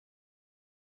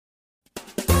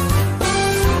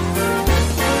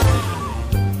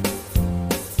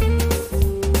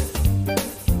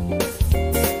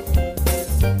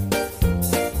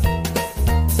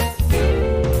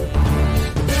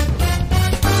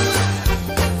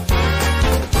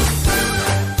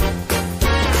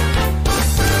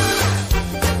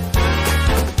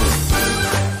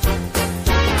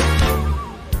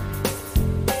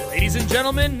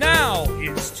gentlemen, now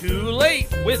it's Too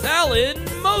Late with Alan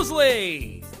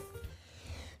Mosley.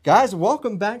 Guys,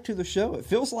 welcome back to the show. It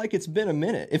feels like it's been a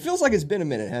minute. It feels like it's been a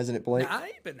minute, hasn't it, Blake? Nah,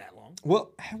 it ain't been that long.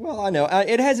 Well, I know.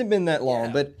 It hasn't been that long,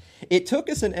 Yeah. but it took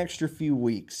us an extra few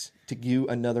weeks to do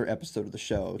another episode of the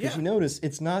show. Because you notice,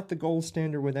 it's not the gold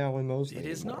standard with Alan Mosley It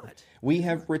is anymore. not. We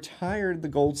have retired the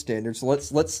gold standard. So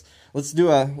let's do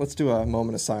a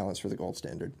moment of silence for the gold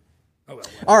standard. Oh, well.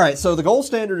 All right, so the gold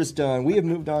standard is done. We have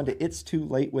moved on to It's Too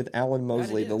Late with Alan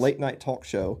Mosley, the late night talk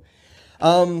show.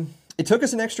 It took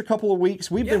us an extra couple of weeks.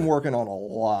 We've been working on a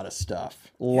lot of stuff.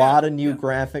 A lot of new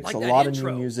graphics, Like a that lot intro.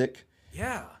 of new music.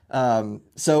 Yeah. And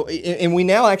we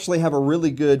now actually have a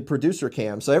really good producer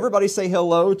cam. So everybody say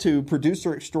hello to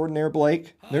producer extraordinaire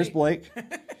Blake. Hi. There's Blake.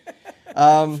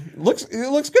 It looks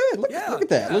good. Look at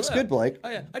that. Yeah, Looks good, Blake.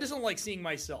 I just don't like seeing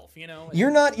myself, you know?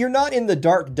 You're not in the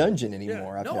dark dungeon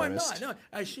anymore, I've No, noticed. I'm not.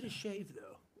 No, I should have shaved, though.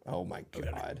 Oh my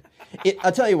God.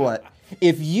 I'll tell you what,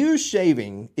 if you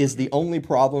shaving is the only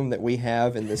problem that we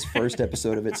have in this first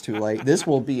episode of It's Too Late, this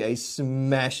will be a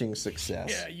smashing success.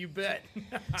 Yeah, you bet.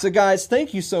 So guys,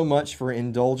 thank you so much for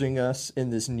indulging us in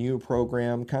this new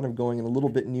program, kind of going in a little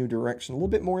bit new direction, a little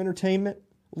bit more entertainment,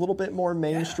 a little bit more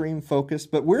mainstream focused,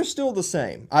 but we're still the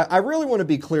same. I really want to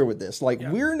be clear with this.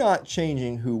 We're not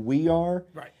changing who we are.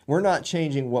 Right. We're not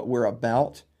changing what we're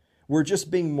about. We're just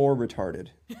being more retarded.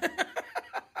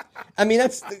 I mean,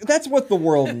 that's what the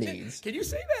world needs. Can you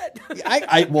say that?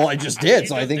 I just did,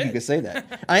 so I just think you did. could say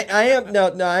that. I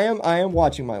am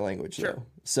watching my language though.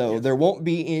 So there won't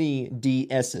be any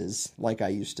DS's like I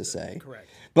used to say. Correct.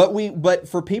 But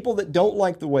for people that don't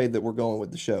like the way that we're going with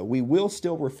the show, we will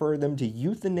still refer them to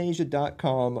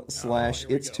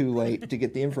euthanasia.com/it's too late to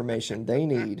get the information they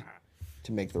need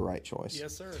to make the right choice.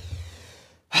 Yes, sir.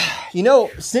 You know,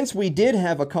 since we did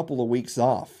have a couple of weeks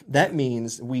off, that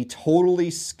means we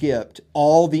totally skipped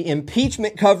all the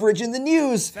impeachment coverage in the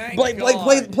news. Thank Blake,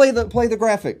 God. play the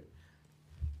graphic.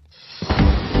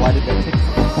 Why did that take?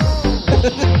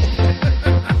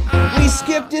 We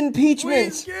skipped impeachment. We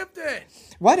skipped it.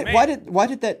 Why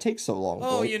did that take so long?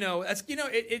 Oh, Blake?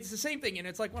 it's the same thing, and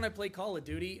it's like when I play Call of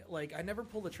Duty. Like I never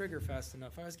pull the trigger fast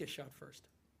enough. I always get shot first.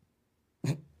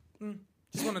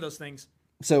 Just one of those things.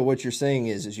 So what you're saying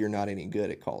is you're not any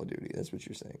good at Call of Duty. That's what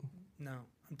you're saying. No,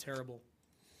 I'm terrible.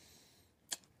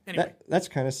 Anyway, That's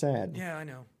kind of sad. yeah, I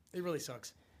know. It really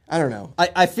sucks. I don't know.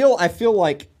 I feel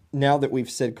like now that we've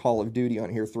said Call of Duty on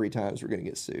here 3 times, we're gonna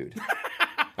get sued.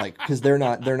 Because they're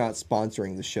not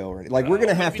sponsoring the show or anything. Like we're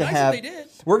gonna have to have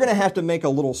make a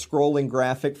little scrolling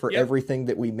graphic for everything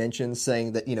that we mention,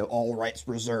 saying that all rights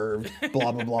reserved,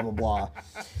 blah blah blah blah blah.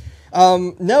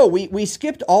 No, we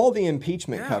skipped all the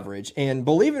impeachment coverage, and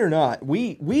believe it or not,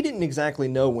 we didn't exactly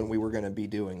know when we were going to be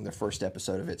doing the first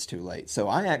episode of It's Too Late. So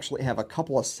I actually have a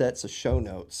couple of sets of show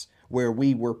notes where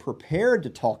we were prepared to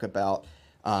talk about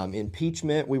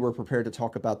impeachment. We were prepared to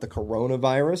talk about the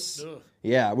coronavirus. Ugh.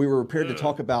 Yeah, we were prepared to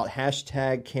talk about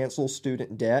 #cancel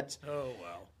student debt. Oh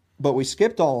wow. But we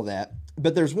skipped all of that.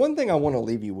 But there's one thing I want to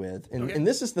leave you with, and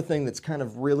this is the thing that's kind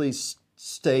of really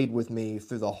stayed with me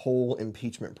through the whole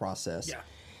impeachment process. Yeah.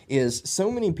 Is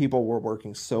so many people were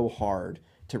working so hard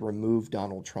to remove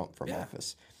Donald Trump from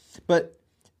office.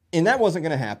 And that wasn't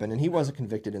going to happen, and he wasn't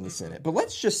convicted in the Senate. But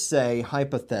let's just say,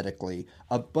 hypothetically,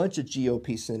 a bunch of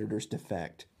GOP senators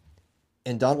defect,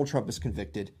 and Donald Trump is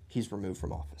convicted, he's removed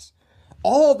from office.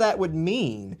 All that would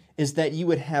mean is that you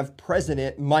would have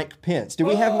President Mike Pence. Do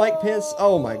we have Mike Pence?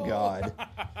 Oh my God.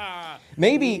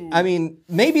 Maybe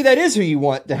that is who you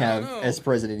want to have as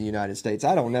President of the United States.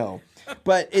 I don't know.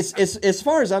 But as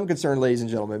far as I'm concerned, ladies and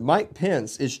gentlemen, Mike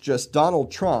Pence is just Donald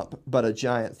Trump, but a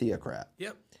giant theocrat.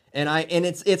 Yep. And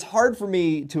it's hard for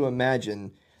me to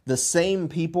imagine the same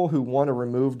people who want to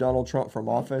remove Donald Trump from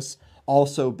office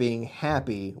also being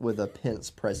happy with a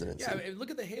Pence presidency. Yeah, I mean, look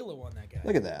at the halo on that guy.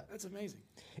 Look at that. That's amazing.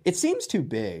 It seems too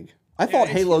big. I thought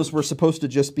halos were supposed to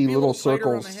just be Maybe a little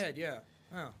spider on circles. the head, yeah.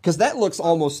 Oh. Because that looks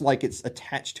almost like it's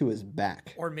attached to his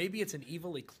back. Or maybe it's an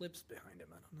evil eclipse behind him.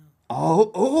 I don't know.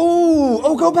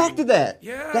 Oh, go back to that.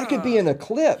 Yeah. That could be an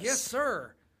eclipse. Yes,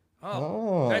 sir.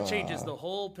 Oh, that changes the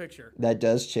whole picture. That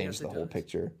does change Yes, the it whole does.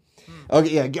 picture. Okay,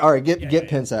 yeah, all right, get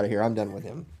Pence out of here. I'm done with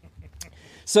him.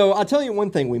 So I'll tell you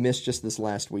one thing we missed just this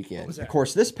last weekend. was that? Of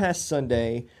course, this past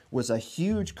Sunday was a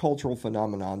huge cultural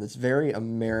phenomenon that's very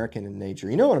American in nature.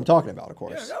 You know what I'm talking about, of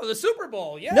course. Yeah, no, the Super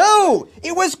Bowl, yeah. No,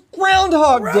 it was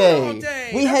Groundhog Groundhog Day.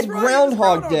 Day. We That's had right, it was Groundhog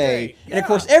Groundhog Day. Day. And of Yeah.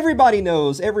 course, everybody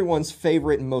knows everyone's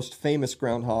favorite and most famous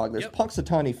groundhog. There's Yep.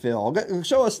 Punxsutawney Phil.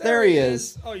 Show us. There he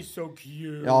is. Oh, he's so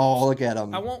cute. Oh, look at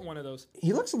him. I want one of those.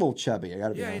 He looks a little chubby, I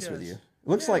gotta be Yeah, he honest with does. you.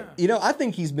 Looks like, I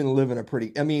think he's been living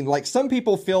I mean, like some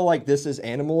people feel like this is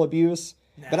animal abuse.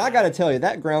 But I got to tell you,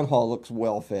 that groundhog looks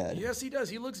well fed. Yes, he does.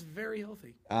 He looks very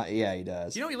healthy. Yeah, he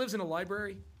does. You know he lives in a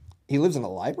library? He lives in a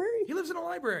library? He lives in a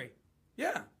library.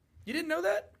 Yeah. You didn't know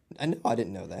that? I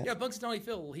didn't know that. Yeah, Punxsutawney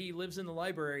Phil, he lives in the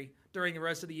library during the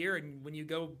rest of the year, and when you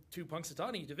go to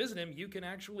Punxsutawney to visit him, you can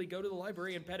actually go to the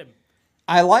library and pet him.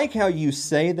 I like how you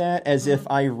say that as if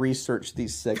I researched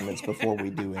these segments before we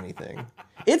do anything.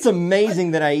 It's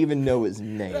amazing that I even know his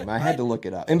name. I had to look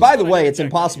it up. And by the way, it's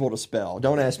impossible to spell.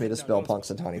 Don't ask me to spell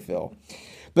Punxsutawney Phil.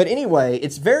 But anyway,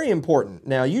 it's very important.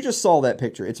 Now, you just saw that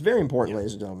picture. It's very important,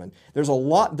 ladies and gentlemen. There's a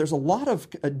lot of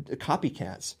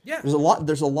copycats. Yeah.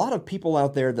 There's a lot of people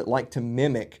out there that like to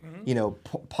mimic,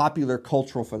 popular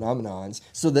cultural phenomenons,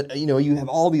 so that you have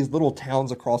all these little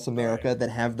towns across America that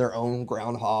have their own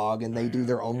groundhog and they do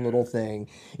their own little thing.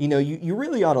 You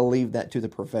really ought to leave that to the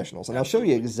professionals, and I'll show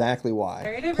you exactly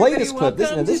why. Play this clip.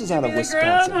 This is out of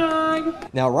Wisconsin.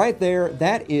 Now, right there,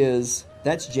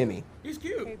 that's Jimmy. He's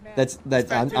cute.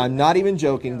 I'm not even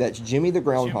joking. That's Jimmy the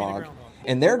groundhog.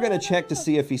 And they're going to check to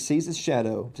see if he sees his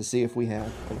shadow, to see if we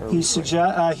have an early he says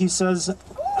that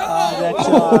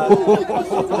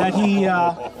he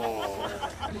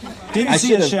didn't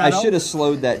see a shadow. I should have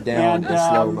slowed that down in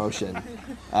slow motion.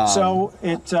 I'll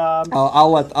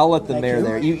let the mayor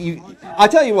there. I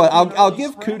tell you what. I'll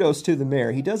give kudos to the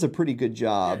mayor. He does a pretty good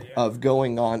job of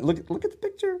going on. Look at the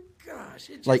picture. Gosh,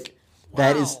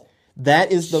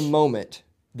 that is the moment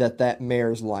that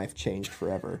mayor's life changed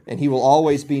forever. And he will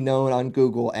always be known on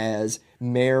Google as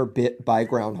Mayor Bit by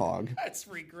Groundhog. That's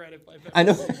regretted by I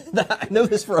know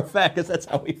this for a fact because that's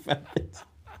how we found it.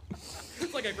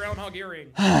 It's like a groundhog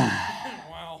earring.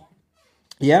 Wow.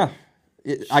 Yeah.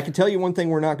 I can tell you one thing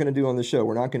we're not going to do on the show.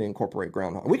 We're not going to incorporate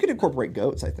groundhog. We could incorporate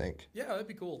goats, I think. Yeah, that'd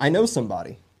be cool. I know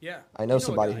somebody. Yeah. I know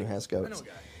somebody who has goats. I know a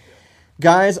guy.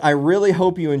 Guys, I really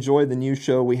hope you enjoyed the new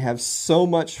show. We have so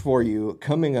much for you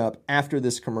coming up after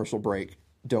this commercial break.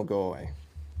 Don't go away.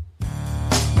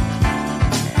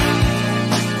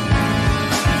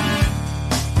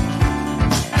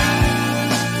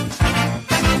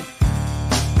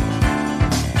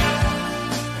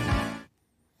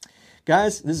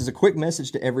 Guys, this is a quick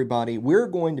message to everybody. We're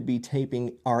going to be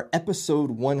taping our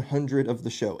episode 100 of the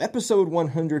show. Episode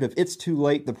 100 of It's Too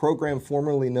Late, the program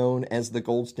formerly known as The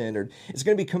Gold Standard. It's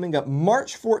going to be coming up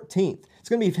March 14th. It's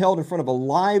going to be held in front of a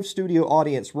live studio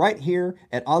audience right here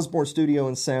at Osborne Studio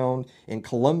and Sound in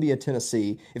Columbia,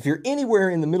 Tennessee. If you're anywhere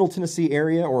in the Middle Tennessee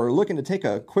area or are looking to take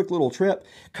a quick little trip,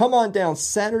 come on down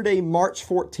Saturday, March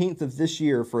 14th of this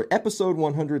year for episode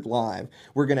 100 live.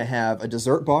 We're going to have a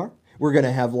dessert bar. We're going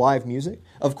to have live music.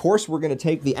 Of course, we're going to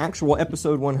take the actual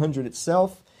episode 100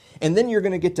 itself, and then you're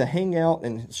going to get to hang out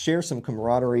and share some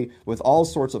camaraderie with all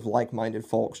sorts of like-minded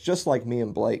folks, just like me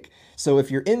and Blake. So if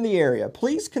you're in the area,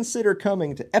 please consider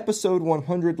coming to episode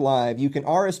 100 live. You can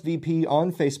RSVP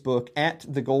on Facebook at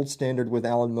The Gold Standard with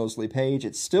Alan Mosley page.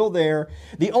 It's still there.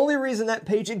 The only reason that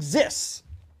page exists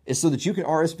is so that you can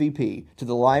RSVP to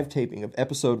the live taping of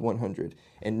episode 100.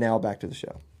 And now back to the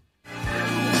show.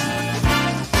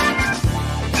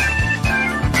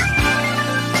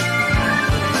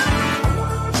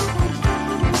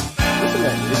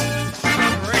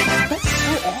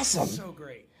 Awesome. So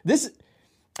great. This,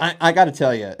 I got to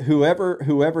tell you,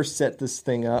 whoever set this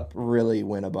thing up really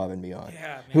went above and beyond.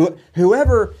 Yeah, man.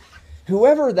 Whoever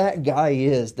that guy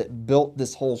is that built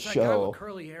this whole That guy show. with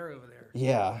curly hair over there.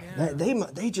 Yeah.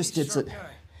 They just did Sharp so.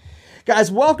 guy.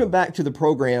 Guys, welcome back to the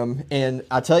program. And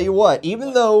I tell you what,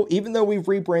 even though we've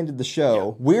rebranded the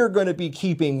show, we're going to be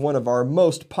keeping one of our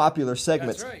most popular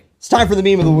segments. That's right. It's time for the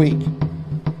meme of the week.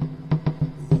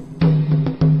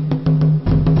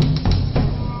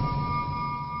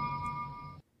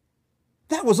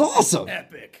 That was awesome.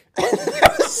 Epic. That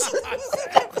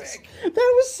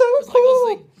was so It's cool.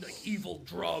 like evil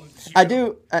drums. I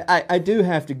do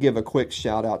have to give a quick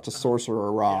shout out to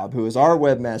Sorcerer Rob, who is our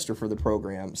webmaster for the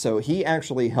program. So he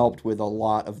actually helped with a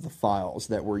lot of the files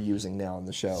that we're using now in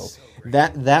the show.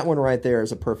 That one right there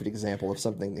is a perfect example of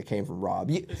something that came from Rob.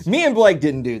 Me and Blake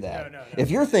didn't do that. No.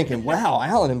 If you're thinking, wow,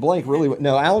 Alan and Blake really...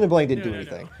 No, Alan and Blake didn't do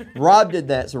anything. Rob did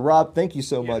that. So Rob, thank you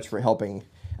so much for helping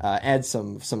add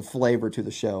some flavor to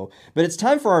the show. But it's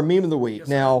time for our meme of the week.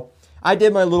 Now, I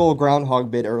did my little groundhog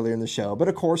bit earlier in the show, but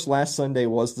of course, last Sunday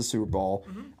was the Super Bowl.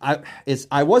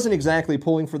 I wasn't exactly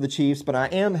pulling for the Chiefs, but I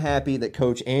am happy that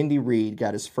Coach Andy Reid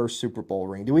got his first Super Bowl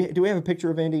ring. Do we have a picture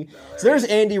of Andy? So there's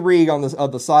Andy Reid on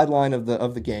the sideline of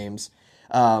the games.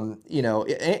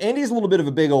 Andy's a little bit of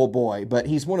a big old boy, but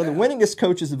he's one of the winningest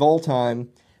coaches of all time.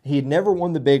 He had never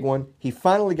won the big one. He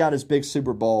finally got his big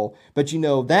Super Bowl. But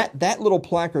that little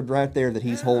placard right there that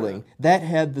he's holding, that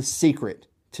had the secret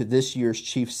to this year's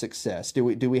Chiefs' success. Do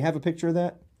we have a picture of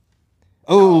that?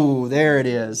 Oh, there it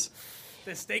is.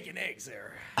 The steak and eggs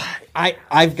there.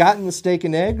 I've gotten the steak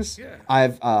and eggs. Yeah.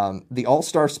 I've the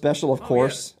All-Star Special, of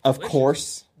course. Yeah. Of Delicious.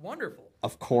 course. Wonderful.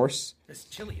 Of course. This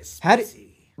chili is How do, spicy.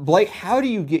 Blake, how do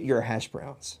you get your hash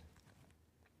browns?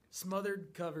 Smothered,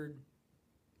 covered.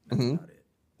 That's Mm-hmm. about it.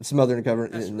 Smothered and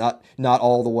covered, not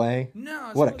all the way.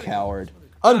 No. What a smothered- coward!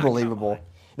 smothered. Unbelievable.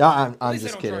 No, I'm least they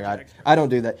just don't kidding. charge you extra. I don't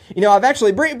do that. You know, I've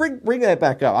actually bring that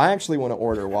back up. I actually want to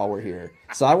order while we're here.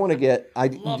 So I want to get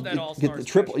Love that get All-Star the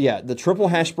triple special. the triple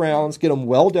hash browns. Get them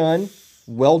well done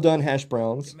hash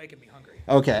browns. You're making me hungry.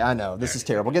 Okay, I know this is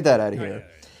terrible. Get that out of here.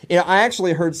 You know, I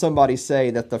actually heard somebody say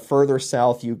that the further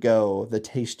south you go, the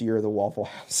tastier the Waffle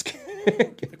House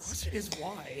The question is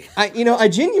why. I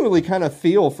genuinely kind of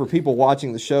feel for people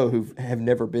watching the show who have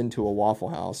never been to a Waffle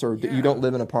House, or you don't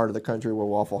live in a part of the country where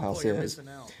Waffle House You're is. missing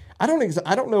out.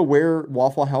 I don't know where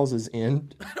Waffle Houses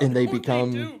end and they What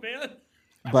become, do, man?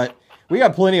 but we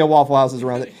got plenty of Waffle Houses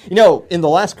around it. You know, in the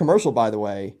last commercial, by the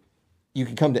way, you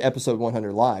can come to episode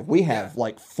 100 live. We have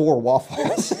like 4 Waffle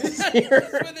Houses here.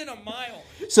 It's within a mile.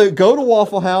 So go to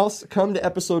Waffle House, come to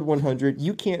episode 100.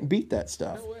 You can't beat that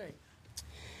stuff. No way.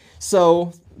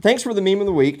 So thanks for the meme of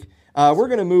the week. We're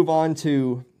going to move on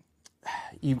to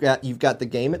you've got the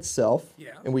game itself, Yeah.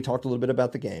 and we talked a little bit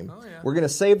about the game. Oh, yeah. We're going to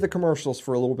save the commercials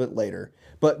for a little bit later.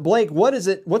 But Blake, what is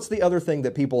it? What's the other thing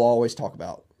that people always talk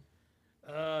about?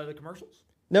 The commercials?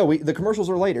 No, the commercials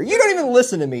are later. You don't even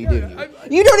listen to me, do you? I-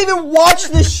 You don't even watch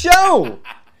the show.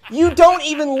 You don't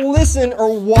even listen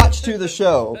or watch to the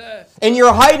show, and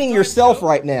you're hiding yourself Show?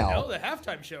 right No, now. the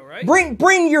halftime show, right?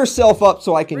 Bring yourself up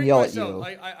so I can Bring yell myself.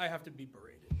 at you. I have to be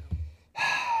berated.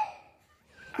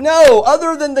 No,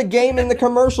 other than the game and the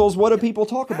commercials, what do people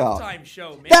talk about? Halftime show,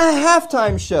 man. The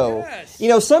halftime show. Yes. You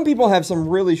know, some people have some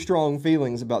really strong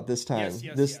feelings about this time, Yes,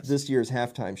 this yes. this year's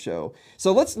halftime show.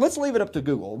 So let's leave it up to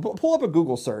Google. Pull up a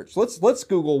Google search. Let's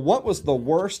Google what was the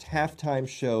worst halftime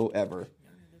show ever.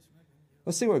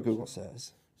 Let's see what Google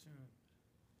says.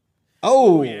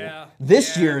 Oh, yeah.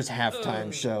 this Yeah. year's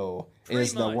halftime show Pretty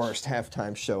is the much. worst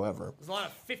halftime show ever. There's a lot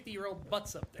of 50-year-old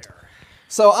butts up there.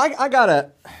 So I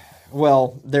gotta.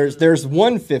 Well, there's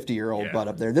one 50-year-old Yeah. butt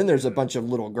up there. Then there's a bunch of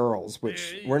little girls,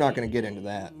 which we're not going to get into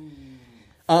that.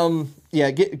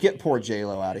 Yeah, get poor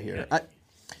J-Lo out of here.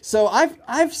 So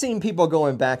I've seen people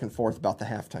going back and forth about the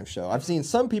halftime show. I've seen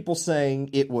some people saying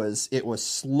it was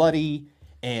slutty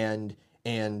and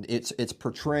it's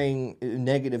portraying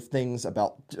negative things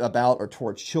about or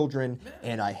towards children,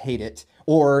 and I hate it.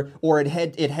 Or it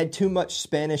had too much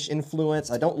Spanish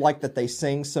influence. I don't like that they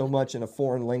sang so much in a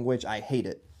foreign language. I hate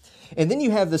it. And then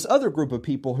you have this other group of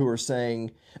people who are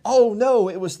saying, oh no,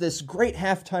 it was this great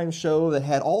halftime show that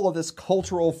had all of this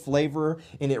cultural flavor,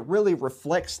 and it really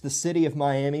reflects the city of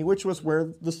Miami, which was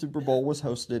where the Super Bowl was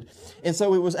hosted. And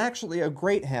so it was actually a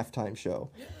great halftime show.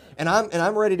 And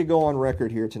I'm ready to go on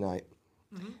record here tonight.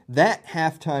 That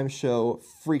halftime show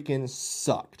freaking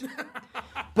sucked.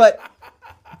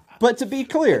 But to be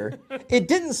clear, it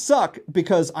didn't suck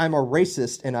because I'm a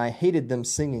racist and I hated them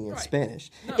singing in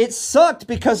Spanish. No. It sucked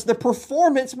because the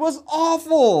performance was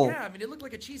awful. Yeah, I mean, it looked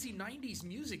like a cheesy 90s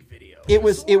music video. It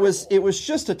was horrible.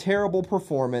 just a terrible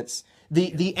performance.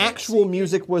 The actual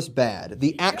music was bad.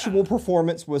 The actual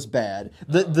performance was bad.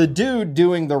 The dude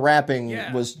doing the rapping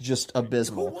Yeah. was just Who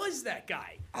abysmal. was that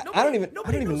guy? I don't even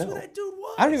Nobody knows know. who that dude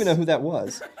was. I don't even know who that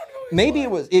was. I don't know who he Maybe it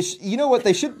was. You know what?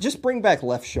 They should just bring back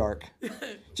Left Shark.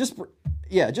 Just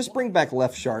bring back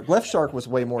Left Shark. Left Shark was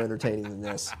way more entertaining than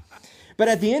this. But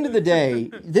at the end of the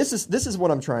day, this is what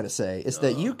I'm trying to say: is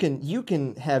that you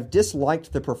can have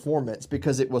disliked the performance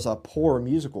because it was a poor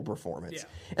musical performance.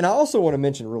 Yeah. And I also want to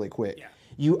mention really quick. Yeah.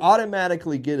 You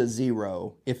automatically get a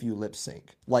 0 if you lip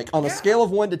sync. Like on a Yeah. scale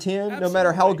of 1 to 10, no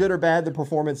matter how Absolutely. good or bad the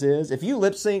performance is, if you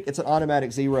lip sync, it's an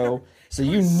automatic 0. So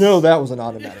you know that was an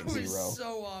automatic It 0. was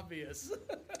so obvious.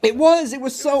 It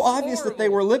was so was obvious that they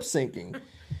horrible. were lip syncing.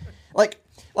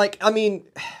 Like I mean,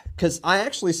 because I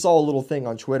actually saw a little thing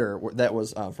on Twitter that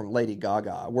was from Lady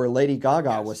Gaga, where Lady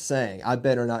Gaga was saying, "I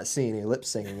better not see any lip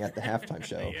singing at the halftime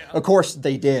show." Yeah. Of course,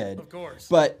 they did. Of course.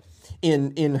 But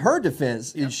in her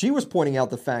defense, she was pointing out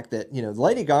the fact that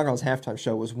Lady Gaga's halftime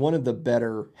show was one of the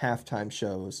better halftime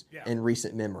shows Yeah. in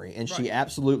recent memory, and she Right.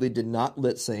 absolutely did not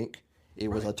lip sync. It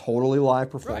was a totally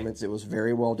live performance. It was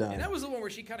very well done. And that was the one where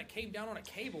she kind of came down on a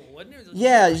cable, wasn't it? It was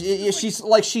Yeah,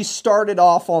 like- she started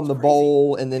off on the crazy.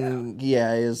 bowl, and then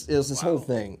it was this whole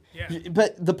thing. Yeah.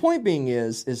 But the point being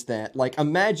is that like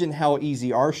imagine how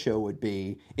easy our show would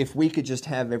be if we could just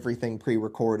have everything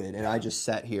pre-recorded, and I just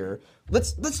sat here.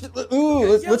 Let's do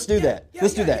that.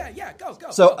 Let's do that. Yeah, go.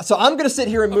 So I'm gonna sit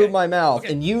here and move my mouth,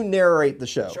 Okay. and you narrate the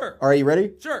show. Sure. Are you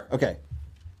ready? Sure. Okay.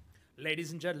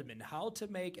 Ladies and gentlemen, how to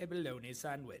make a bologna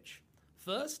sandwich.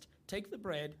 First, take the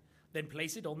bread, then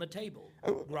place it on the table.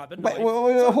 Grab a knife.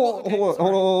 Hold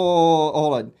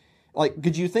on. Like,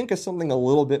 could you think of something a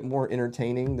little bit more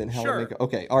entertaining than how Sure. to make it?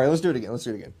 Okay, all right, let's do it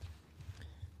again.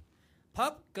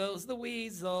 Pop goes the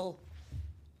weasel.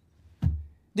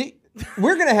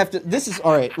 We're gonna have to. This is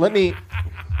all right. Let me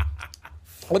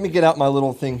get out my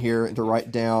little thing here to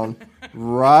write down.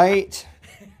 Write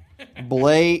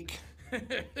Blake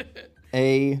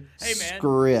a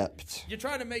script. You're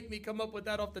trying to make me come up with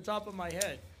that off the top of my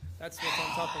head. That's what's on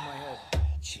top of my head.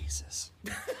 Jesus.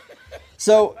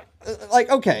 So,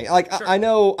 okay, Sure. I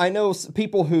know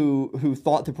people who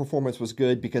thought the performance was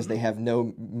good because they have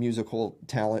no musical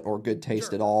talent or good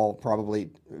taste Sure. at all probably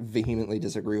vehemently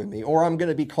disagree with me. Or I'm going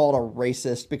to be called a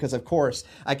racist because, of course,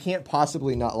 I can't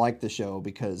possibly not like the show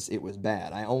because it was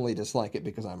bad. I only dislike it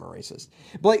because I'm a racist.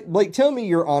 Blake, tell me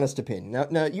your honest opinion.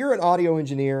 Now you're an audio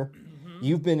engineer. Mm-hmm.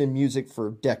 You've been in music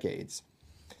for decades.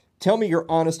 Tell me your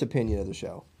honest opinion of the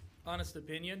show. Honest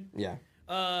opinion? Yeah.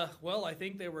 Well, I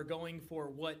think they were going for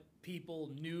what people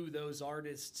knew those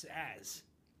artists as.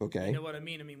 Okay. You know what I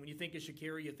mean? I mean, when you think of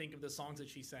Shakira, you think of the songs that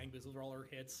she sang because those are all her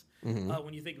hits. Mm-hmm.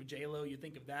 When you think of J-Lo, you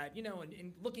think of that. You know,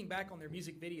 and looking back on their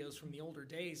music videos from the older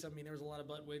days, I mean, there was a lot of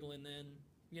butt wiggling then.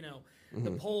 You know,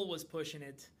 the poll was pushing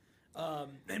it.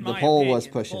 The poll was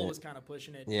pushing The poll it. was kind of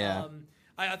pushing it. Yeah.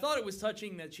 I thought it was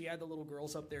touching that she had the little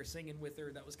girls up there singing with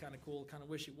her. That was kind of cool. Kind of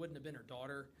wish it wouldn't have been her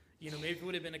daughter. You know, maybe it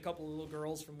would have been a couple of little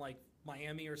girls from like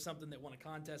Miami or something that won a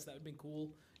contest. That would have been cool.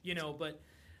 You know, but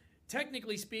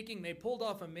technically speaking, they pulled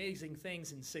off amazing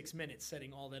things in 6 minutes,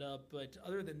 setting all that up. But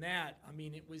other than that, I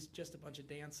mean, it was just a bunch of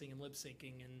dancing and lip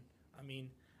syncing. And I mean,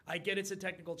 I get it's a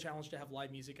technical challenge to have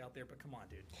live music out there, but come on,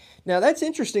 dude. Now that's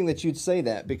interesting that you'd say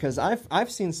that because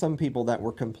I've seen some people that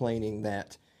were complaining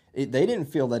that they didn't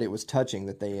feel that it was touching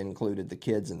that they included the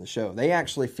kids in the show. They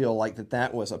actually feel like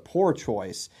that was a poor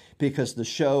choice because the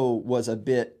show was a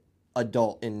bit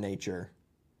adult in nature.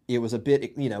 It was a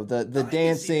bit, you know, the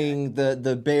dancing,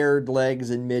 the bared legs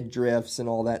and midriffs and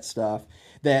all that stuff.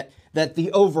 That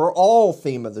the overall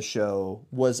theme of the show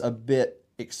was a bit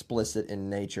explicit in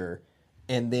nature.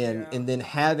 And then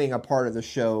having a part of the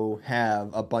show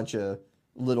have a bunch of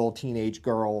little teenage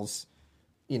girls,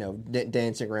 you know,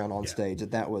 dancing around on stage,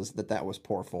 that was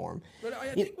poor form. But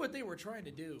I think what they were trying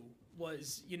to do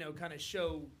was, you know, kind of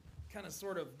show kind of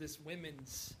sort of this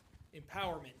women's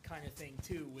empowerment kind of thing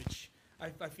too, which I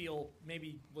feel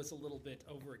maybe was a little bit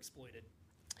overexploited.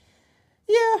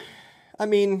 Yeah, I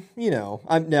mean, you know,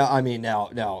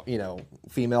 now, you know,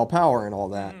 female power and all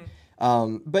that.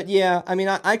 But yeah, I mean,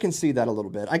 I can see that a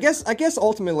little bit. I guess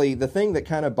ultimately the thing that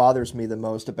kind of bothers me the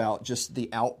most about just the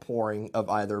outpouring of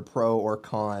either pro or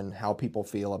con, how people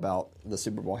feel about the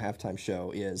Super Bowl halftime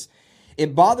show is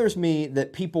it bothers me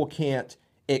that people can't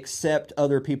accept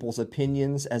other people's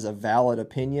opinions as a valid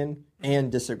opinion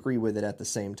and disagree with it at the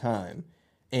same time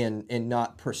and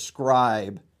not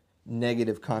prescribe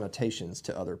negative connotations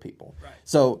to other people. Right.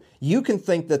 So you can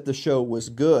think that the show was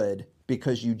good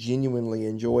because you genuinely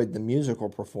enjoyed the musical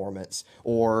performance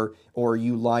or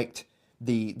you liked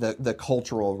the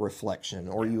cultural reflection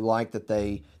or you liked that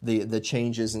the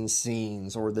changes in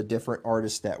scenes or the different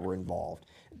artists that were involved.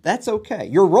 That's okay.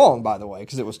 You're wrong, by the way,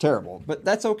 because it was terrible, but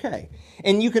that's okay.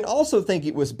 And you can also think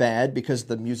it was bad because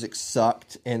the music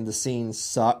sucked and the scenes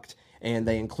sucked and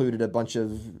they included a bunch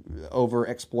of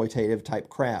over-exploitative type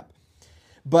crap.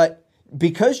 But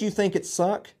because you think it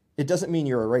sucked, it doesn't mean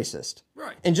you're a racist.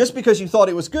 Right. And just because you thought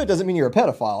it was good doesn't mean you're a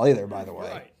pedophile either, by the way.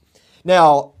 Right.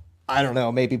 Now, I don't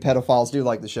know, maybe pedophiles do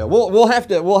like the show. We'll have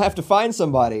to find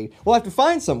somebody. We'll have to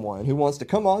find someone who wants to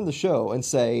come on the show and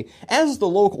say, as the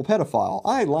local pedophile,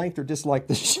 I liked or disliked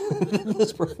this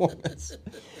performance.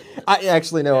 I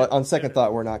actually know, on second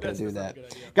thought, we're not going to do that.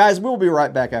 Guys, we'll be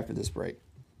right back after this break.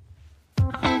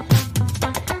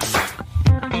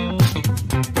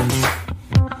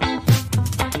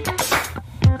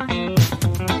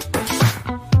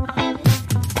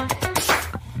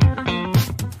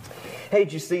 Hey,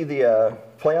 did you see the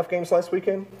playoff games last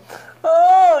weekend?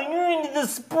 Oh, you're into the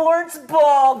sports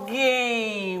ball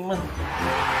game.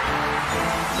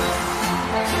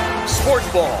 Sports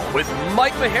Ball with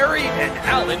Mike Maharrey and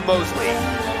Alan Mosley.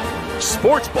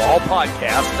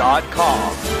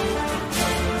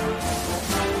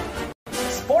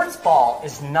 SportsBallPodcast.com. Sports ball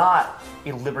is not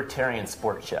a libertarian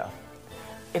sports show.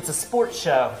 It's a sports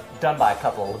show done by a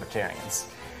couple of libertarians.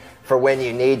 For when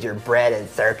you need your bread in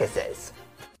circuses.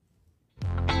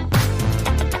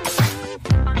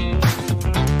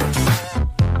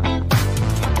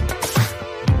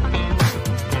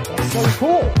 So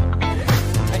cool.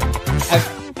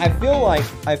 I feel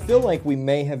like we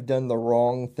may have done the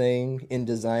wrong thing in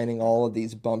designing all of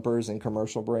these bumpers and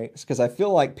commercial breaks, because I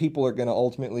feel like people are going to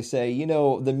ultimately say, you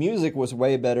know, the music was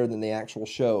way better than the actual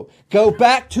show. Go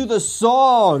back to the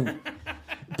song.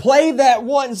 Play that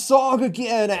one song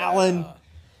again, Alan.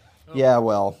 Yeah,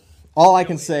 well, all I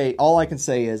can say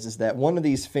is that one of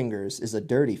these fingers is a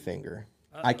dirty finger.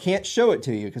 I can't show it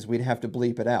to you because we'd have to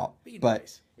bleep it out, but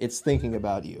nice. It's thinking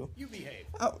about you. You behave.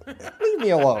 Oh, leave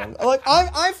me alone. Like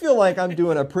I feel like I'm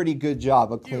doing a pretty good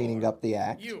job of cleaning up the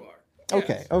act. You are.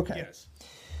 Okay, okay. Yes.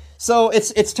 So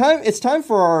it's time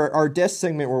for our desk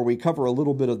segment where we cover a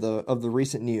little bit of the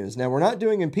recent news. Now, we're not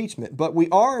doing impeachment, but we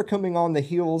are coming on the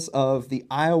heels of the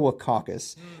Iowa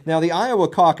caucus. Now, the Iowa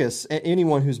caucus,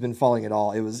 anyone who's been following it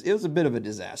all, it was a bit of a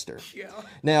disaster. Yeah.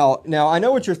 Now I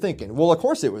know what you're thinking. Well, of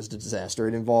course it was a disaster.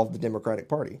 It involved the Democratic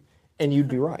Party, and you'd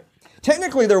be right.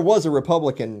 Technically, there was a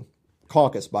Republican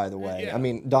caucus, by the way. Yeah. I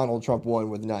mean, Donald Trump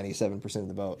won with 97% of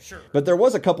the vote. Sure. But there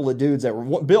was a couple of dudes that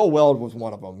were. Bill Weld was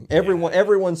one of them.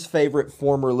 Everyone's favorite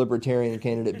former Libertarian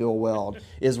candidate, Bill Weld,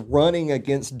 is running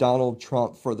against Donald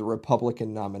Trump for the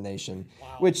Republican nomination,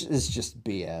 which is just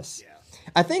BS. Yeah.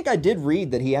 I think I did read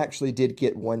that he actually did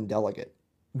get one delegate.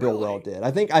 Bill Really? Weld did.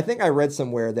 I think I read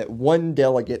somewhere that one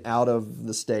delegate out of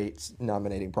the state's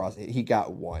nominating process, he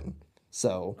got one.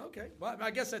 So. Okay. Well,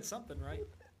 I guess that's something, right?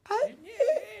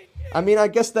 I mean, I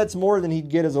guess that's more than he'd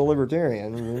get as a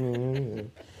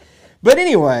libertarian. But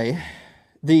anyway,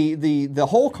 the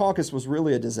whole caucus was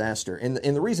really a disaster. And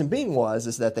the reason being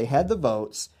is that they had the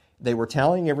votes, they were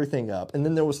tallying everything up, and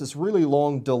then there was this really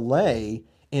long delay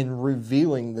in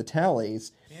revealing the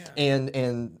tallies. Yeah.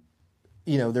 And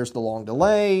you know, there's the long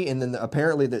delay, and then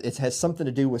apparently it has something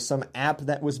to do with some app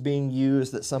that was being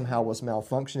used that somehow was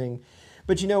malfunctioning.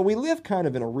 But, you know, we live kind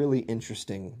of in a really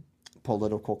interesting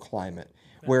political climate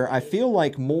where I feel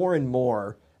like more and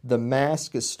more the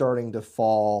mask is starting to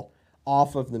fall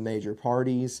off of the major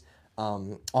parties,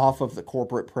 off of the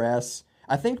corporate press.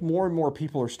 I think more and more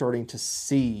people are starting to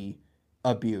see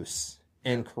abuse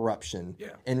and corruption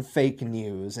and fake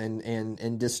news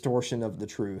and distortion of the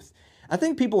truth. I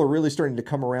think people are really starting to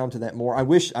come around to that more. I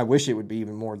wish it would be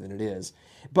even more than it is.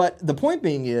 But the point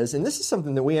being is, and this is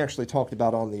something that we actually talked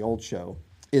about on the old show,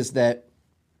 is that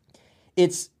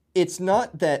it's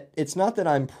not that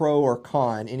I'm pro or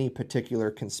con any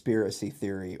particular conspiracy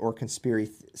theory or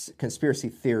conspiracy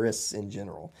theorists in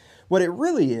general. What it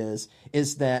really is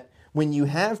that when you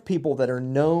have people that are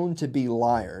known to be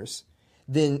liars,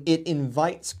 then it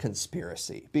invites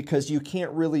conspiracy because you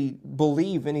can't really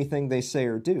believe anything they say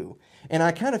or do. And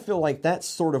I kind of feel like that's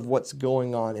sort of what's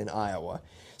going on in Iowa.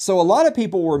 So a lot of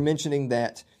people were mentioning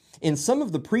that in some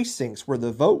of the precincts where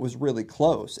the vote was really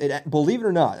close, believe it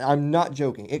or not, I'm not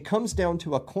joking, it comes down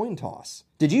to a coin toss.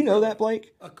 Did you know that,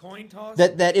 Blake? A coin toss?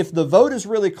 That if the vote is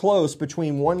really close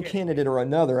between one candidate or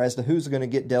another as to who's going to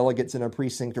get delegates in a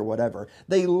precinct or whatever,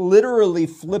 they literally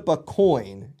flip a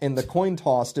coin and the coin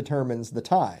toss determines the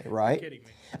tie, right? You're kidding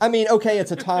me. I mean, okay,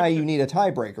 it's a tie, you need a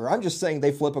tiebreaker. I'm just saying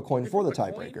they flip a coin for the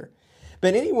tiebreaker.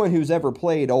 But anyone who's ever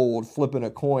played old flipping a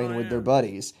coin with their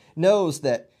buddies knows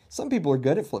that some people are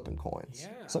good at flipping coins.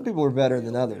 Yeah. Some people are better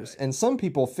than others. And some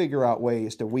people figure out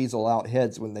ways to weasel out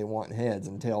heads when they want heads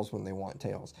and tails when they want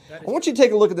tails. I want you to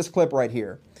take a look at this clip right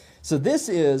here. So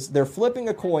they're flipping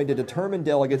a coin to determine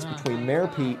delegates between Mayor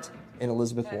Pete and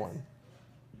Elizabeth Warren.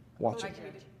 Watch it.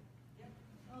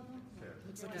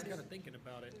 Looks like he's kind of thinking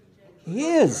about it. He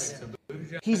is.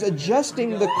 He's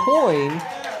adjusting the coin,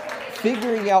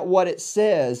 figuring out what it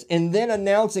says, and then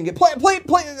announcing it. Play,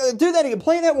 do that again.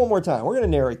 Play that one more time. We're going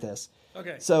to narrate this.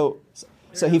 Okay. So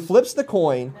he flips the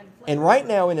coin, and right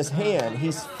now in his hand,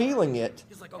 he's feeling it.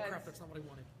 He's like, oh crap, that's not what I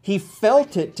wanted. He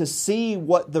felt it to see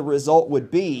what the result would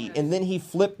be, and then he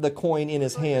flipped the coin in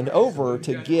his hand over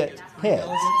to get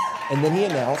heads. And then he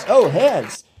announced, oh,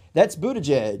 heads. That's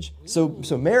Buttigieg. So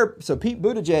Pete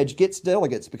Buttigieg gets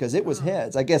delegates because it was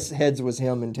heads. I guess heads was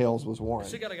him and tails was Warren.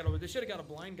 They should have got a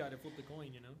blind guy to flip the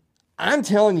coin, you know? I'm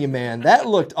telling you, man, that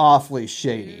looked awfully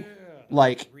shady.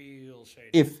 Like, Real shady.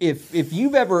 if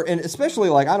you've ever, and especially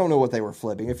like, I don't know what they were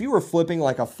flipping. If you were flipping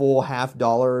like a full $50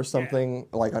 or something,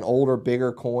 like an older,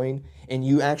 bigger coin, and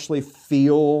you actually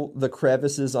feel the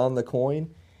crevices on the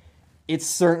coin, it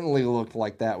certainly looked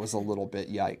like that was a little bit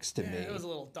yikes to me. It was a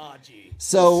little dodgy.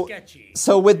 So sketchy.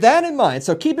 So with that in mind,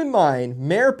 so keep in mind,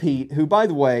 Mayor Pete, who, by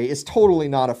the way, is totally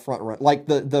not a front runner. Like,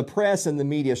 the press and the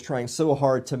media is trying so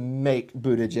hard to make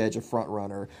Buttigieg a front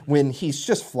runner when he's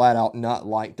just flat out not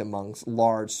liked amongst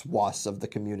large swaths of the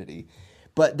community.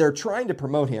 but they're trying to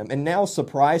promote him. And now,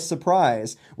 surprise,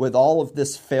 surprise, with all of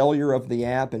this failure of the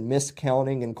app and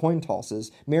miscounting and coin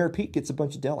tosses, Mayor Pete gets a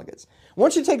bunch of delegates. I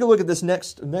want you to take a look at this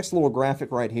next little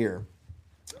graphic right here.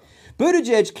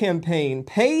 Buttigieg campaign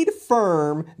paid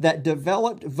firm that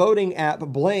developed voting app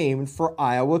blamed for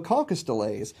Iowa caucus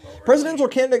delays. Presidential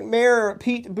candidate Mayor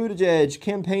Pete Buttigieg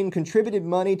campaign contributed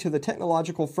money to the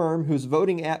technological firm whose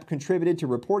voting app contributed to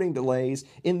reporting delays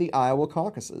in the Iowa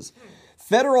caucuses.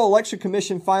 Federal Election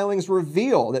Commission filings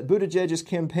reveal that Buttigieg's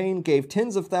campaign gave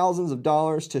tens of thousands of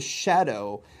dollars to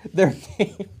Shadow. Their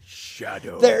name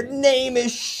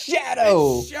is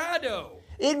Shadow. Shadow.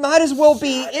 It might as well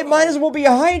be. It might as well be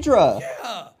a Hydra.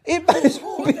 Yeah. It might as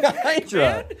well be a Hydra.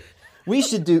 Man? We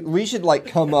should like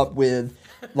come up with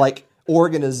like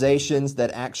organizations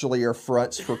that actually are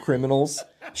fronts for criminals.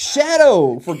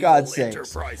 Shadow, for God's sake.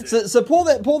 So pull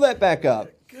that back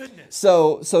up. Goodness.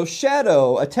 So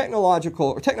Shadow, a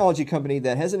technology company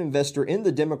that has an investor in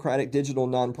the Democratic Digital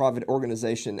Nonprofit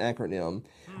Organization acronym,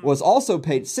 was also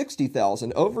paid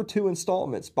 $60,000 over 2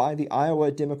 installments by the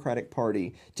Iowa Democratic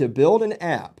Party to build an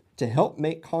app to help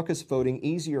make caucus voting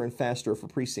easier and faster for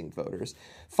precinct voters.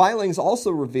 Filings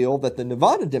also reveal that the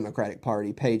Nevada Democratic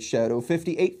Party paid Shadow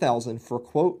 $58,000 for,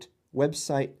 quote,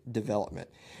 website development.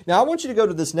 Now, I want you to go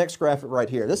to this next graphic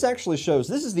right here. This actually shows,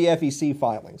 this is the FEC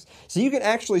filings. So you can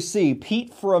actually see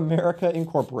Pete for America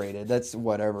Incorporated. That's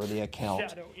whatever the account.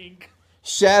 Shadow Inc.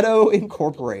 Shadow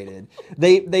Incorporated.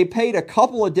 They paid a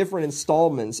couple of different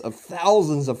installments of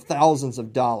thousands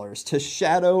of dollars to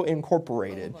Shadow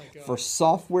Incorporated for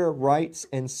software rights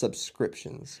and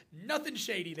subscriptions. Nothing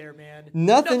shady there, man.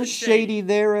 Nothing shady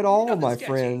there at all, Nothing my sketchy.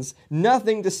 friends.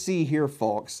 Nothing to see here,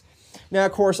 folks. Now,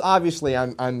 of course, obviously,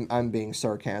 I'm being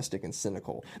sarcastic and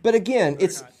cynical, but again,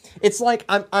 it's like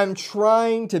I'm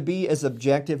trying to be as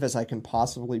objective as I can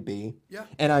possibly be,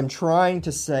 and I'm trying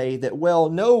to say that, well,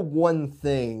 no one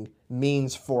thing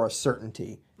means for a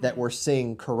certainty that we're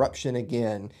seeing corruption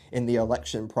again in the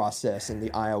election process in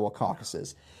the Iowa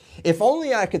caucuses. If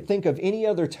only I could think of any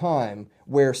other time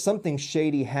where something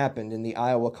shady happened in the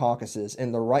Iowa caucuses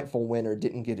and the rightful winner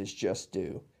didn't get his just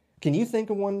due. Can you think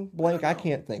of one, Blake? I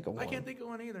can't think of one. I can't think of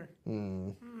one either.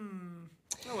 Oh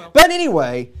well. But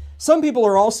anyway, some people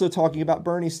are also talking about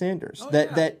Bernie Sanders.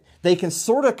 That they can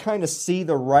sort of kind of see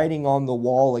the writing on the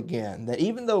wall again. That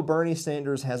even though Bernie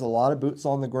Sanders has a lot of boots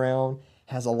on the ground,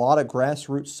 has a lot of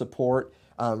grassroots support,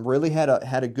 really had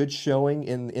a good showing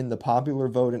in the popular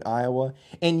vote in Iowa,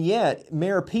 and yet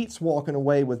Mayor Pete's walking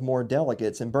away with more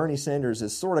delegates, and Bernie Sanders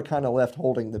is sort of kind of left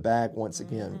holding the bag once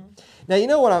again. Now, you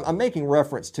know what? I'm making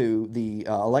reference to the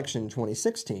election in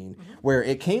 2016, where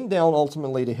it came down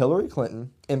ultimately to Hillary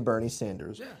Clinton and Bernie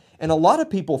Sanders. Yeah. And a lot of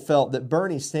people felt that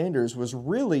Bernie Sanders was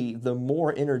really the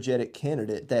more energetic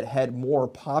candidate that had more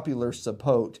popular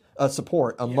support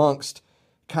amongst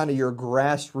kind of your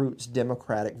grassroots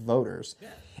Democratic voters. Yeah.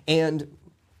 And,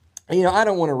 you know, I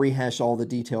don't want to rehash all the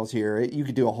details here. You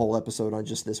could do a whole episode on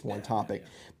just this one topic.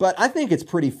 But I think it's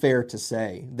pretty fair to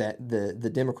say that the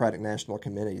Democratic National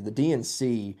Committee, the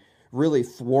DNC, really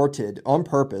thwarted on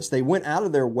purpose. They went out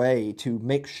of their way to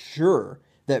make sure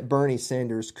that Bernie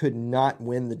Sanders could not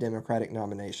win the Democratic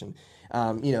nomination.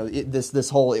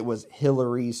 It was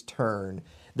Hillary's turn.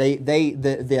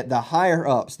 The higher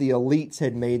ups, the elites,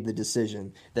 had made the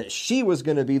decision that she was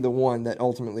going to be the one that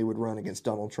ultimately would run against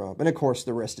Donald Trump. And of course,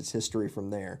 the rest is history from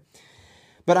there.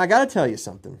 But I got to tell you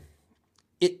something.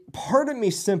 Part of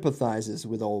me sympathizes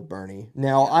with old Bernie.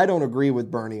 Now, I don't agree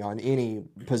with Bernie on any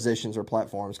positions or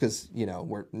platforms because, you know,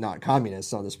 we're not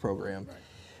communists on this program. Right.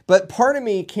 But part of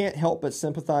me can't help but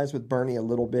sympathize with Bernie a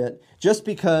little bit just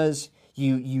because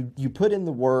you put in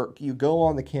the work, you go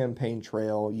on the campaign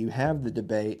trail, you have the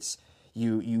debates,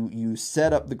 you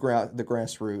set up the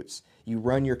grassroots, you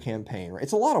run your campaign. Right?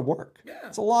 It's a lot of work. Yeah.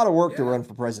 It's a lot of work to run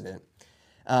for president.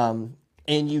 And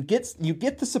you get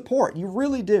the support. You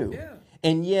really do. Yeah.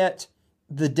 And yet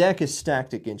the deck is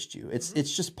stacked against you. It's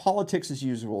just politics as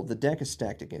usual. The deck is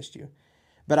stacked against you.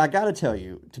 But I got to tell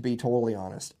you, to be totally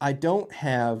honest, I don't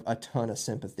have a ton of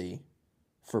sympathy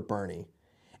for Bernie.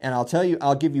 And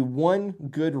I'll give you one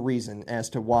good reason as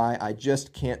to why I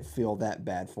just can't feel that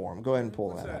bad for him. Go ahead and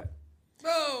pull that up.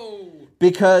 No!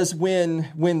 Because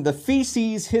when the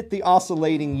feces hit the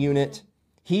oscillating unit,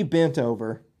 he bent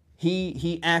over.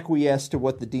 He acquiesced to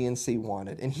what the DNC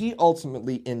wanted. And he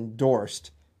ultimately endorsed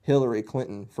Hillary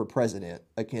Clinton for president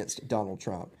against Donald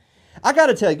Trump. I got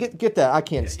to tell you, get that. I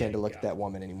can't stand to look at that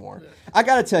woman anymore. I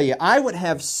got to tell you, I would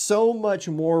have so much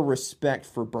more respect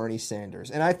for Bernie Sanders.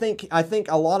 And I think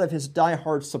a lot of his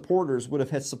diehard supporters would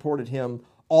have supported him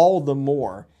all the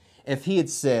more if he had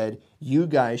said, you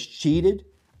guys cheated.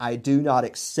 I do not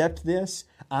accept this.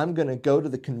 I'm going to go to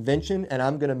the convention and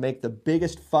I'm going to make the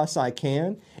biggest fuss I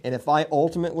can. And if I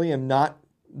ultimately am not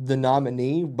the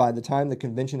nominee by the time the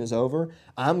convention is over,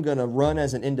 I'm going to run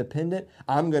as an independent.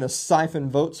 I'm going to siphon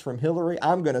votes from Hillary.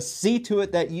 I'm going to see to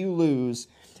it that you lose.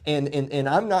 And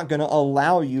I'm not going to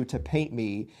allow you to paint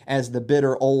me as the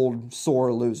bitter, old,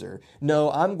 sore loser.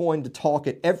 No, I'm going to talk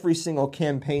at every single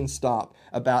campaign stop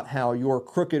about how your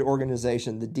crooked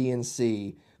organization, the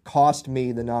DNC, cost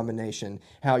me the nomination,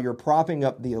 how you're propping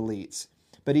up the elites.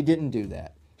 But he didn't do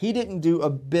that. He didn't do a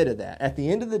bit of that. At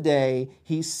the end of the day,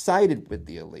 he sided with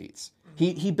the elites.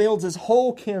 He builds his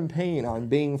whole campaign on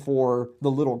being for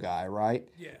the little guy, right?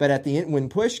 Yeah. But at the end, when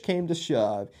push came to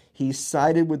shove, he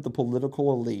sided with the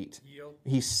political elite. Yep.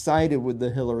 He sided with the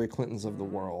Hillary Clintons of the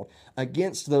world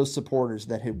against those supporters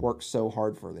that had worked so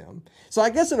hard for them. So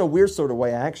I guess in a weird sort of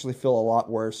way, I actually feel a lot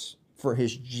worse for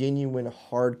his genuine,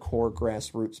 hardcore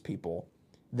grassroots people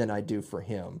than I do for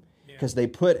him. Because they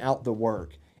put out the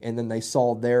work, and then they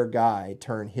saw their guy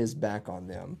turn his back on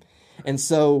them. And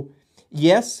so,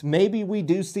 yes, maybe we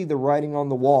do see the writing on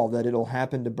the wall that it'll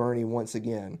happen to Bernie once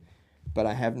again, but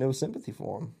I have no sympathy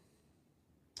for him.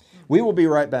 We will be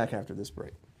right back after this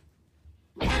break.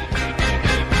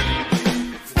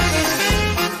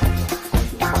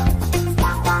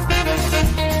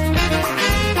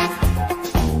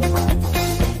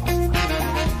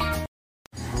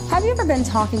 Have you ever been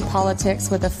talking politics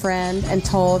with a friend and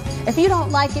told, if you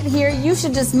don't like it here, you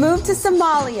should just move to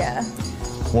Somalia?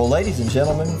 Well, ladies and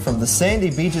gentlemen, from the sandy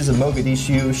beaches of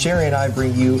Mogadishu, Sherry and I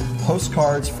bring you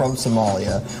Postcards from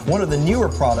Somalia, one of the newer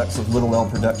products of Little L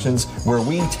Productions, where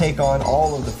we take on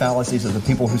all of the fallacies of the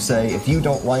people who say, if you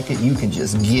don't like it, you can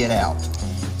just get out.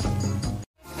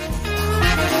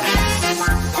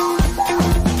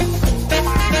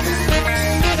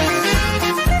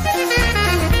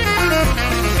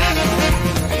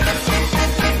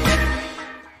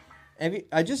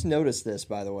 I just noticed this,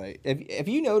 by the way. Have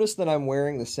you noticed that I'm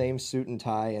wearing the same suit and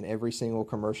tie in every single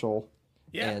commercial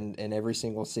and every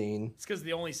single scene? It's because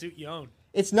the only suit you own.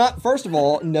 It's not, first of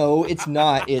all, no, it's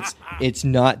not. It's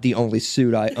not the only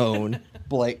suit I own,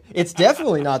 Blake. It's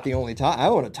definitely not the only tie. I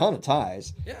own a ton of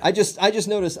ties. Yeah. I just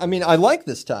noticed, I mean, I like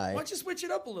this tie. Why don't you switch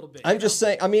it up a little bit? I'm just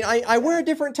saying, I mean, I wear a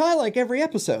different tie like every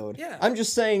episode. Yeah. I'm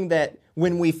just saying that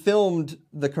when we filmed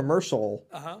the commercial,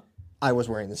 I was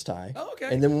wearing this tie. Oh,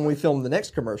 okay. And then when we filmed the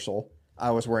next commercial, I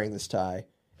was wearing this tie.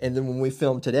 And then when we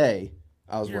filmed today,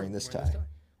 I was wearing this tie.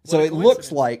 So it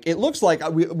looks like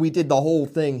we did the whole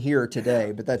thing here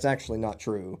today, but that's actually not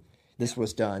true. This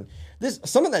was done.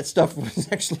 Some of that stuff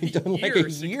was actually done like a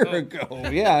year ago.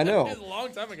 Yeah, I know. It was a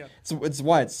long time ago. It's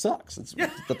why it sucks. It's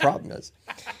the problem is.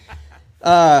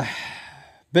 But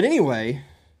anyway,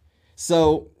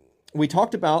 so we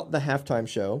talked about the halftime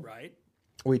show. Right.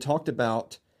 We talked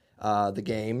about the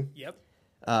game. Yep.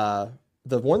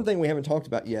 The one thing we haven't talked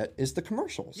about yet is the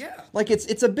commercials. Yeah. Like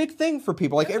it's a big thing for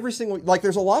people. Like every single, like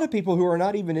there's a lot of people who are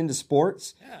not even into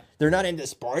sports. Yeah. They're not into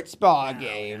sports ball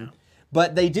game,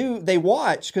 but they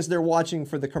watch because they're watching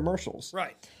for the commercials.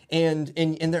 Right. And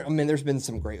there, I mean, there's been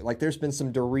some great, like there's been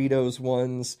some Doritos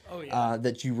ones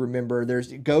that you remember.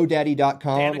 There's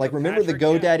GoDaddy.com. Danica like remember Patrick, the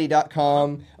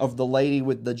GoDaddy.com of the lady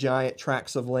with the giant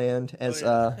tracts of land,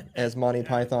 as Monty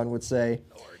Python would say.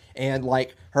 And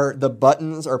like the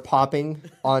buttons are popping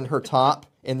on her top,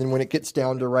 and then when it gets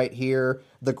down to right here,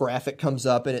 the graphic comes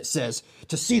up and it says,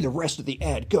 to see the rest of the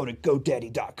ad, go to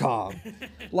GoDaddy.com.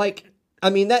 Like, I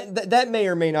mean, that may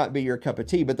or may not be your cup of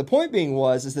tea, but the point being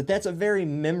is that that's a very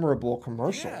memorable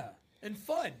commercial. Yeah, and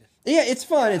fun. Yeah, it's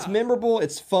fun. Yeah. It's memorable.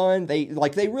 It's fun. They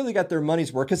really got their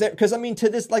money's worth because I mean, to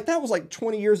this, like that was like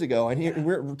 20 years ago,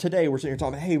 and today we're sitting here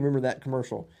talking about, hey, remember that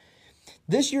commercial?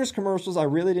 This year's commercials, I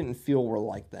really didn't feel were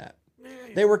like that.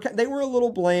 They were a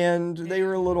little bland. They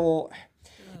were a little.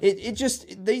 It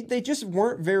just they just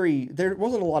weren't very. There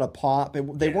wasn't a lot of pop.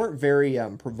 They weren't very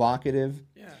provocative.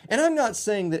 Yeah. And I'm not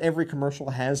saying that every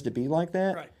commercial has to be like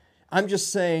that. Right. I'm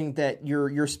just saying that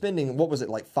you're spending, what was it,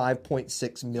 like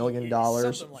 $5.6 million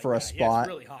for a spot. Yeah, it's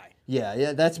really high.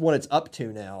 Yeah, that's what it's up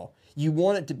to now. You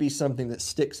want it to be something that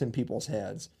sticks in people's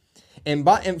heads. And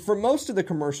for most of the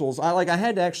commercials, I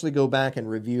had to actually go back and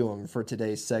review them for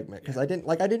today's segment because I didn't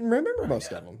remember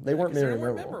most of them. They weren't very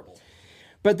memorable.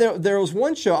 But there was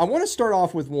one show. I want to start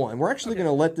off with one. We're actually going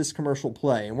to let this commercial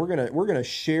play, and we're gonna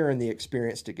share in the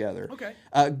experience together. Okay.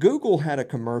 Google had a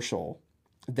commercial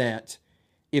that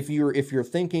if you're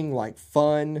thinking like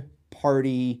fun,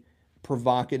 party,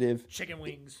 provocative, chicken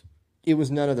wings. It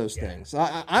was none of those things.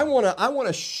 I want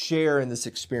to share in this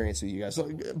experience with you guys.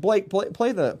 So, Blake,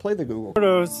 play the Google.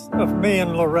 Photos of me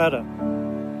and Loretta.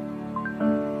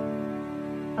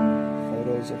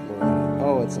 Photos photos of Loretta.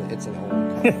 Oh, it's an old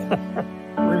couple.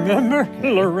 Remember?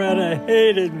 Loretta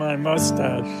hated my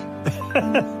mustache.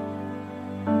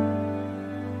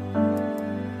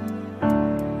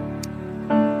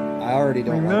 I already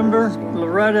don't Remember? like where this is going.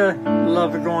 Loretta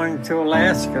loved going to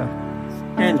Alaska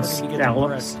and Looking to get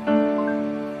scallops. depressed.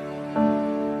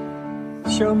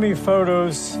 Show me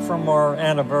photos from our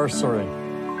anniversary.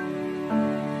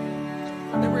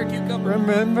 They were a cucumber.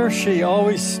 Remember, she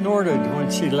always snorted when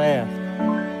she laughed.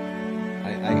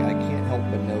 I can't help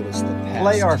but notice the past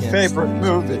Play our tense favorite that is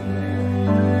movie. written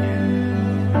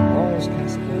there. Mars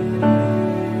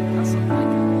Casablanca. That's something like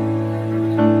it.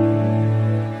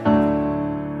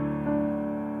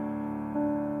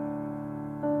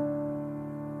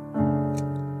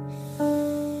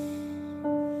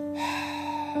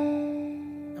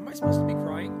 Am I supposed to be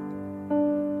crying?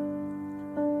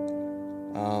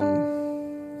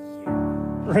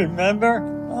 Remember?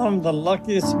 I'm the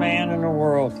luckiest man in the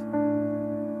world.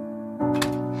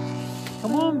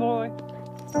 Come on, boy.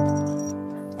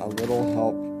 A little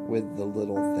help with the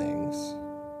little things.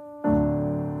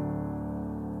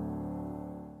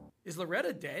 Is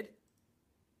Loretta dead?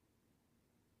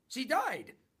 She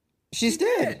died. She's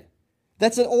dead.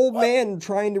 That's an old man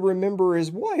trying to remember his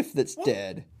wife that's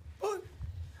dead. What?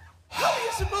 How are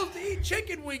you supposed to eat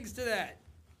chicken wings to that?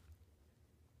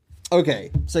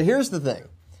 Okay, so here's the thing.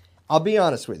 I'll be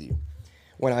honest with you.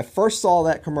 When I first saw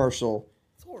that commercial,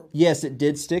 It's horrible. yes, it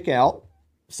did stick out.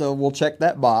 So we'll check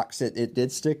that box. It did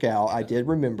stick out. I did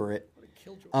remember it.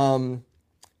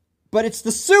 But it's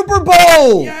the Super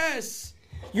Bowl. Yes.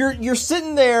 You're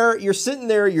sitting there.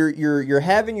 You're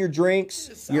having your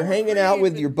drinks. You're hanging out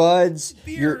with your buds.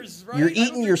 beers, right? You're I don't eating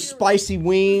think your you're- spicy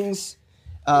wings.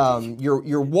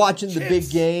 You're watching the big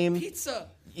Chips, game. Pizza.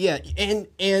 Yeah, and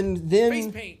Face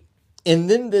then paint.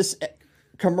 this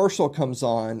commercial comes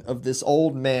on of this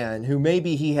old man who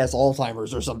maybe he has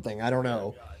Alzheimer's or something. I don't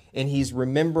know. And he's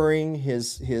remembering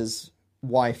his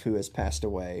wife who has passed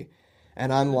away.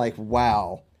 And I'm like,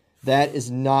 wow, that is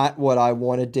not what I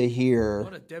wanted to hear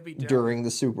What a Debbie Downer. during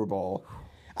the Super Bowl.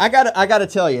 I gotta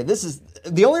tell you, this is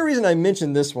the only reason I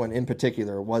mentioned this one in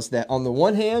particular was that on the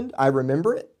one hand, I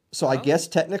remember it. So I guess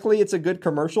technically it's a good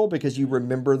commercial because you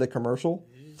remember the commercial.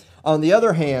 On the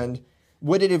other hand,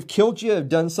 would it have killed you have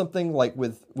done something like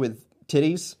with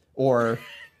titties or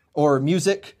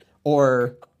music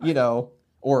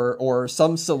or or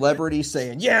some celebrity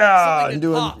saying yeah Something and that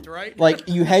doing popped, right? like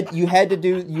you had to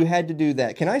do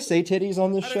that. Can I say titties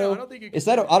on this I don't show? know. I don't think you can Is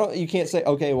that say I don't you can't say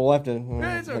okay, we'll have to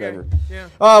It's okay. whatever. Yeah.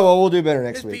 Oh well, we'll do better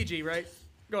next It's week. PG, right?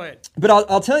 Go ahead. But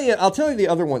I'll tell you the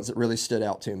other ones that really stood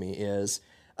out to me is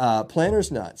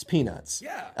Planters Nuts, Peanuts.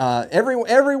 Yeah.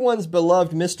 Everyone's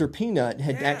beloved Mr. Peanut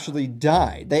had actually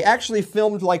died. They actually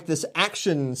filmed like this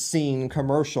action scene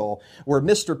commercial where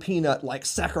Mr. Peanut like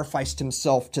sacrificed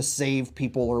himself to save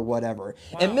people or whatever.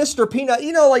 And Mr. Peanut,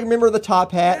 like remember the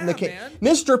top hat and the man.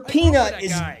 Mr. I Peanut remember that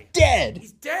is guy. dead.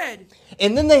 He's dead.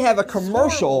 And then they have a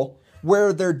commercial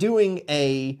where they're doing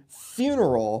a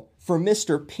funeral for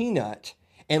Mr. Peanut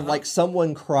and like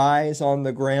someone cries on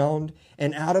the ground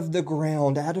and out of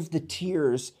the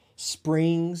tears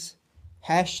springs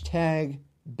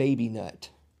 #baby nut.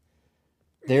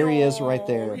 There he is right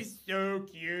there. He's so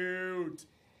cute.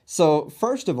 So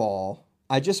first of all,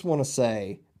 I just want to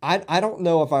say I don't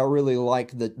know if I really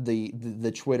like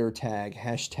the Twitter tag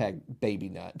 #baby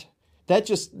nut. That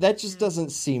just doesn't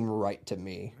seem right to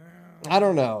me. I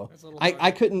don't know.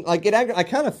 I couldn't like it. I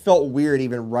kind of felt weird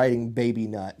even writing baby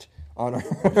nut on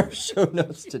our show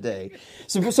notes today.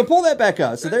 So pull that back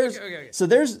up. So there's Okay. so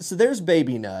there's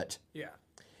baby nut. Yeah.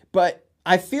 But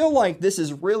I feel like this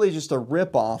is really just a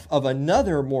ripoff of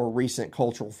another more recent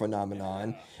cultural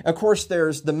phenomenon. Of course,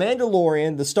 there's The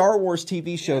Mandalorian, the Star Wars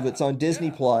TV show that's on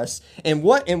Disney Plus, and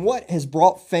what has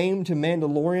brought fame to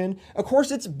Mandalorian? Of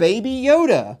course, it's Baby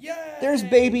Yoda. Yay! There's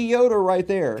Baby Yoda right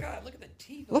there. God, look at the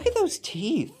teeth. Look at those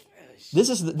teeth. This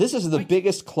is the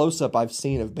biggest close up I've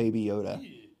seen of Baby Yoda.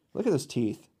 Look at those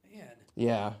teeth. Man.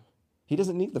 Yeah, he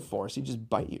doesn't need the Force. He just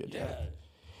bite you to death.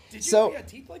 Did you So- know he had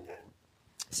teeth like that?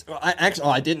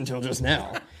 I didn't until just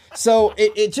now. So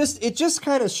it just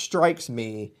kind of strikes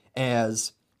me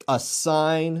as a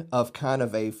sign of kind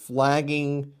of a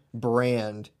flagging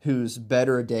brand whose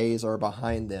better days are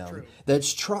behind them.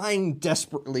 That's trying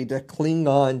desperately to cling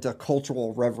on to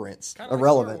cultural relevance, Kinda like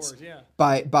irrelevance Star Wars,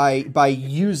 yeah. by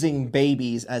using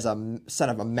babies as a sort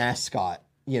of a mascot,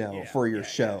 for your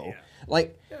show.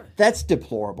 Like that's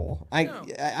deplorable.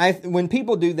 I when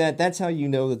people do that, that's how you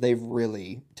know that they've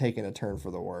really taken a turn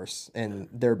for the worse, and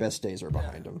their best days are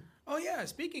behind them. Oh yeah.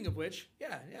 Speaking of which,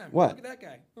 yeah. What? Look at that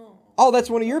guy. Oh, Oh, that's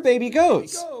one of your baby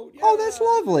goats. goat. Oh, that's Yeah,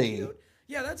 lovely. cute.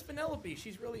 Yeah, that's Penelope.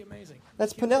 She's really amazing.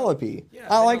 That's Penelope. Yeah,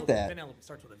 I like that. Penelope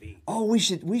starts with a V. Oh, we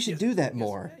should do that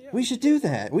more. Yeah. We should do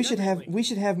that. We Definitely.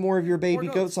 should have more of your baby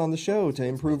More goats on the show to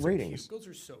improve Goats are ratings. cute. Goats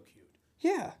are so cute.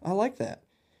 Yeah, I like that.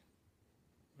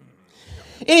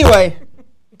 Anyway,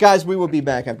 guys, we will be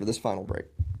back after this final break.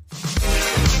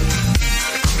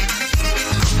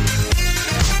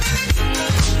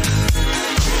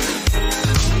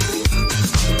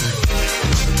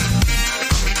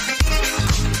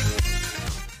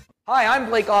 Hi, I'm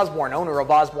Blake Osborne, owner of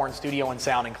Osborne Studio and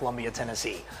Sound in Columbia,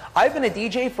 Tennessee. I've been a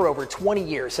DJ for over 20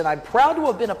 years, and I'm proud to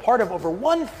have been a part of over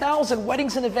 1,000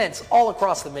 weddings and events all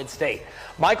across the mid-state.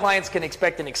 My clients can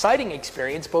expect an exciting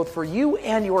experience both for you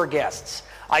and your guests.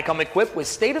 I come equipped with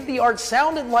state-of-the-art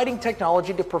sound and lighting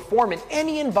technology to perform in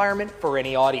any environment for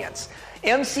any audience.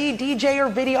 MC, DJ,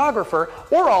 or videographer,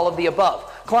 or all of the above.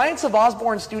 Clients of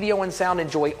Osborne Studio and Sound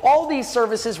enjoy all these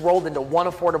services rolled into one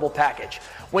affordable package.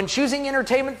 When choosing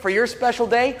entertainment for your special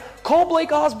day, call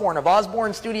Blake Osborne of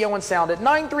Osborne Studio and Sound at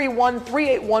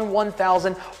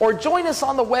 931-381-1000 or join us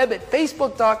on the web at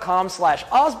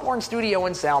facebook.com/Osborne Studio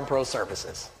and Sound Pro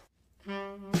Services.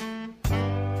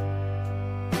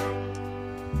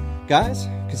 Guys,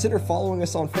 consider following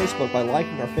us on Facebook by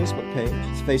liking our Facebook page.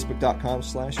 It's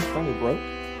facebook.com/funnybroke.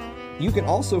 You can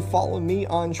also follow me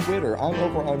on Twitter. I'm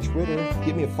over on Twitter.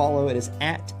 Give me a follow. It is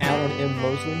at Alan M.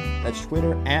 Mosley. That's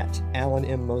Twitter, at Alan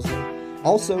M. Mosley.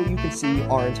 Also, you can see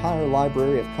our entire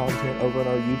library of content over on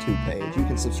our YouTube page. You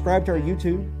can subscribe to our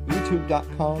YouTube,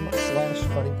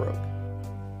 youtube.com/funnybroke.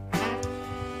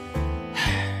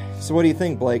 So what do you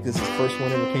think, Blake? This is the first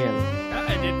one in the can.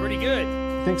 I did pretty good.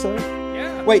 Think so?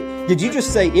 Yeah. Wait, did you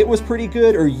just say it was pretty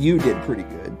good or you did pretty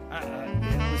good? It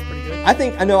was pretty good. I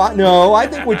think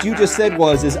what you just said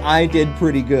is I did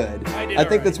pretty good. I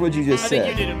think that's what you just said. I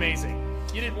think you did amazing.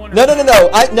 You did wonderful.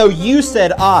 No, you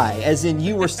said I, as in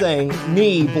you were saying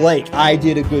me, Blake, I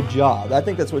did a good job. I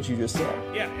think that's what you just said.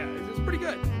 Yeah, it was pretty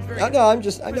good. It was very good. No,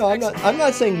 I'm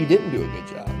not saying you didn't do a good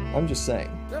job. I'm just saying.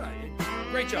 No,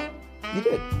 great job. You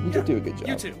did. You did do a good job.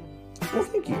 You too. Well,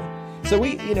 thank you. So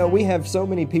we have so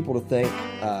many people to thank.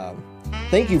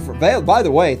 Thank you for, by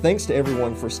the way, thanks to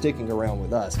everyone for sticking around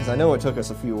with us, because I know it took us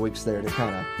a few weeks there to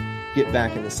kind of get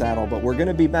back in the saddle, but we're going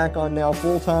to be back on now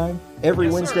full time every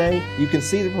Wednesday. Sir. You can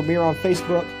see the premiere on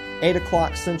Facebook, 8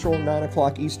 o'clock Central, 9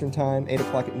 o'clock Eastern Time, 8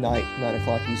 o'clock at night, 9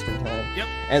 o'clock Eastern Time. Yep.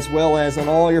 As well as on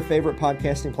all your favorite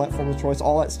podcasting platforms of choice.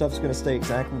 All that stuff's going to stay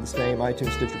exactly the same.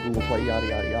 iTunes, Stitcher, Google Play, yada,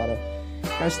 yada, yada.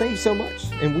 Guys, thank you so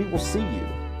much, and we will see you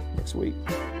next week.